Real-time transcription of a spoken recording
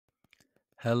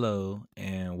Hello,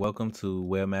 and welcome to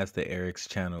Webmaster Eric's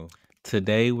channel.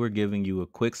 Today, we're giving you a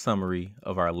quick summary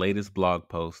of our latest blog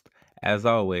post. As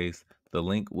always, the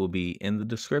link will be in the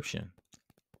description.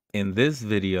 In this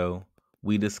video,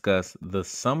 we discuss the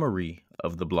summary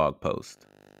of the blog post.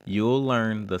 You'll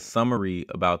learn the summary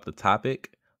about the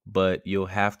topic, but you'll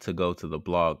have to go to the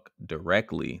blog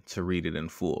directly to read it in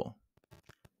full.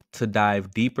 To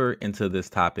dive deeper into this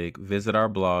topic, visit our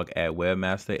blog at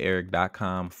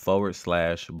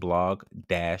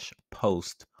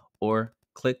webmastereric.com/blog-post or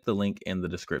click the link in the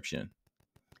description.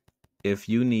 If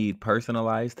you need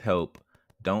personalized help,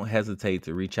 don't hesitate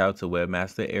to reach out to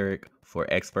Webmaster Eric for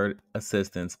expert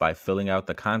assistance by filling out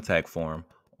the contact form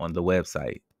on the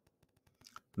website.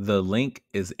 The link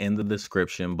is in the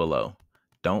description below.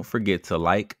 Don't forget to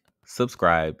like,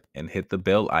 subscribe, and hit the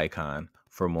bell icon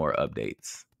for more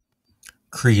updates.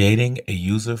 Creating a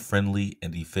user-friendly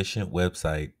and efficient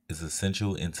website is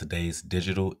essential in today's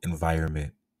digital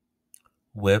environment.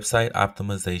 Website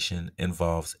optimization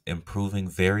involves improving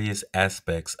various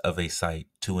aspects of a site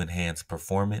to enhance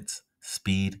performance,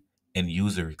 speed, and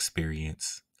user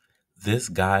experience. This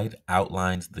guide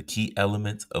outlines the key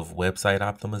elements of website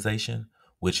optimization,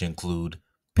 which include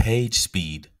page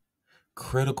speed,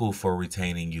 critical for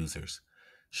retaining users.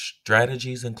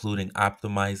 Strategies including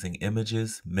optimizing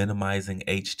images, minimizing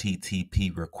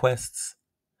HTTP requests,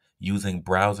 using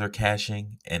browser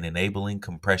caching, and enabling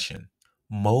compression.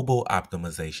 Mobile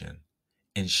optimization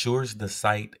ensures the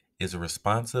site is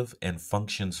responsive and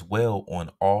functions well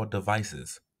on all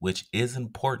devices, which is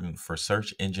important for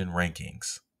search engine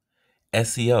rankings.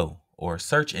 SEO, or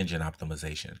search engine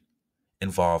optimization,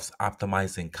 involves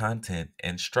optimizing content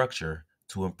and structure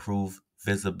to improve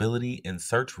visibility in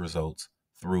search results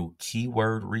through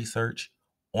keyword research,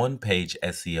 on-page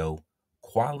SEO,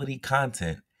 quality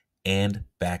content, and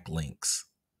backlinks.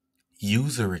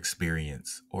 User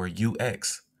experience, or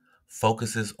UX,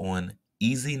 focuses on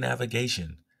easy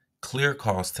navigation, clear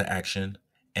calls to action,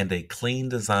 and a clean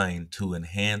design to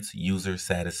enhance user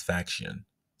satisfaction.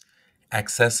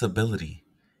 Accessibility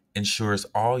ensures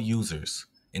all users,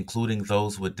 including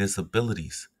those with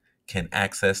disabilities, can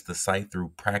access the site through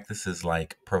practices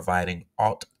like providing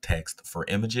alt text for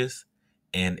images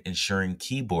and ensuring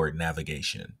keyboard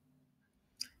navigation.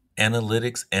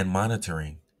 Analytics and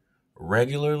monitoring,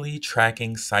 regularly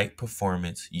tracking site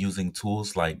performance using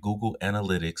tools like Google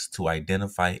Analytics to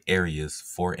identify areas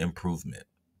for improvement.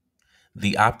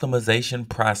 The optimization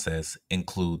process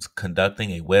includes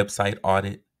conducting a website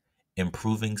audit,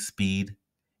 improving speed,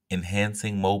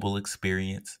 enhancing mobile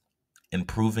experience,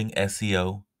 improving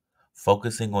SEO,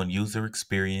 focusing on user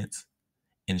experience,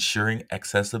 ensuring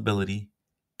accessibility,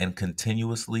 and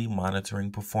continuously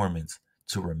monitoring performance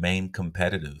to remain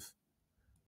competitive.